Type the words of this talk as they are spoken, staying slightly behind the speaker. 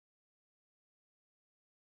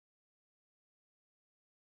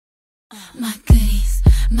My goodies,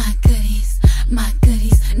 my goodies, my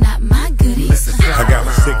goodies, not my goodies. I got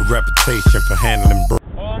a sick reputation for handling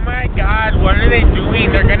Oh my god, what are they doing?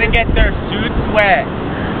 They're gonna get their suits wet.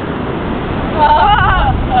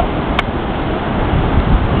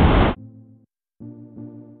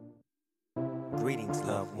 Greetings,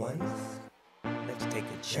 loved ones. Let's take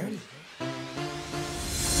a journey.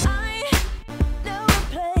 I know a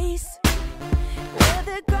place where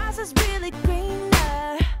the grass is really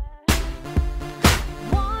greener,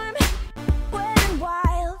 warm, wet and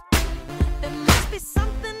wild. There must be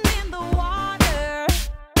something in the water.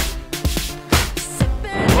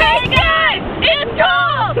 Hey guys, it's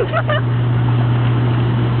cold!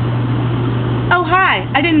 Oh hi,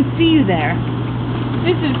 I didn't see you there.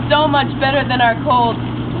 This is so much better than our cold,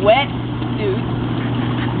 wet suits.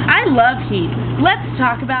 I love heat. Let's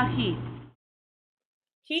talk about heat.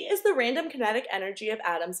 Heat is the random kinetic energy of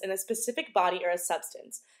atoms in a specific body or a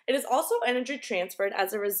substance. It is also energy transferred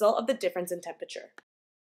as a result of the difference in temperature.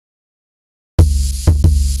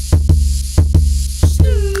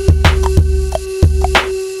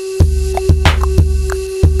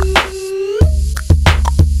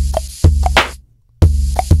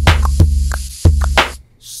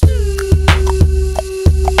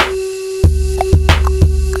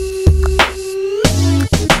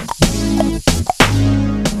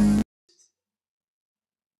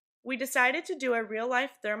 We decided to do a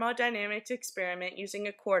real-life thermodynamics experiment using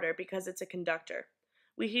a quarter because it's a conductor.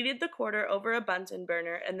 We heated the quarter over a Bunsen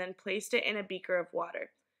burner and then placed it in a beaker of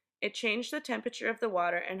water. It changed the temperature of the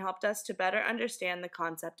water and helped us to better understand the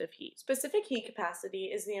concept of heat. Specific heat capacity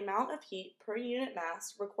is the amount of heat per unit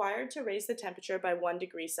mass required to raise the temperature by 1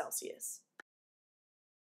 degree Celsius.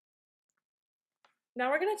 Now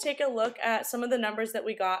we're going to take a look at some of the numbers that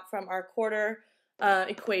we got from our quarter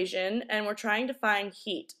equation, and we're trying to find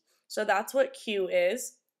heat. So that's what Q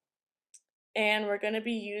is, and we're going to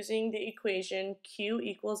be using the equation Q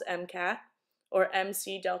equals MCAT, or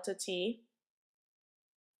MC delta T.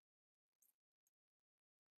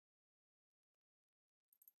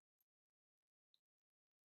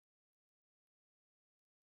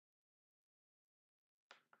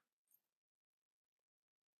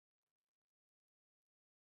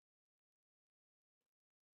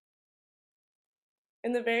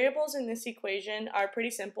 And the variables in this equation are pretty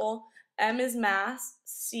simple. M is mass,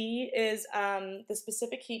 C is the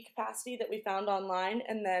specific heat capacity that we found online,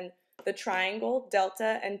 and then the triangle,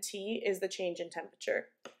 delta, and T is the change in temperature.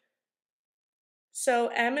 So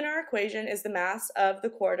M in our equation is the mass of the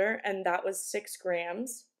quarter, and that was 6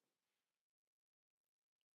 grams.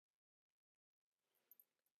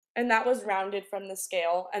 And that was rounded from the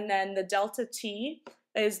scale. And then the delta T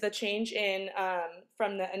is the change in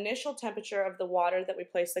from the initial temperature of the water that we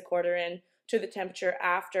placed the quarter in to the temperature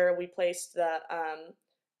after we placed the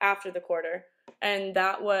after the quarter, and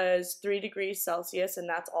that was 3 degrees Celsius, and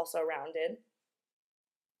that's also rounded.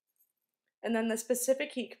 And then the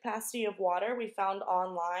specific heat capacity of water we found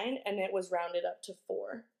online, and it was rounded up to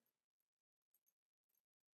 4.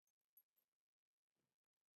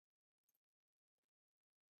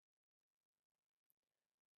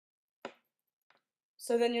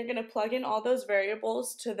 So then you're going to plug in all those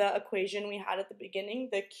variables to the equation we had at the beginning,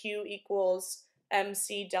 the Q equals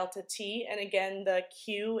MC delta T, and again the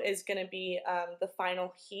Q is going to be the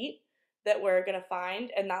final heat that we're going to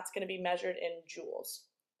find, and that's going to be measured in joules.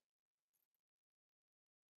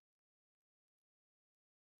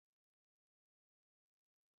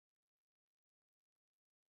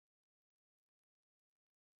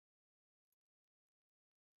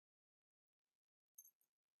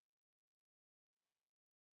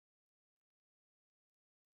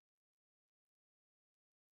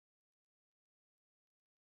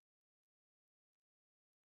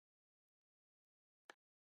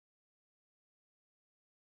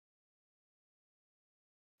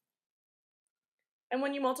 And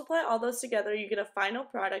when you multiply all those together, you get a final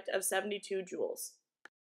product of 72 joules.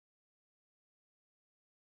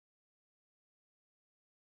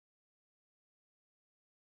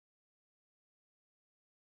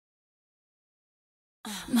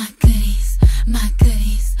 My goodies, my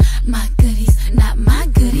goodies, my goodies, not my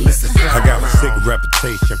goodies. I got a sick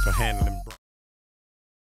reputation for handling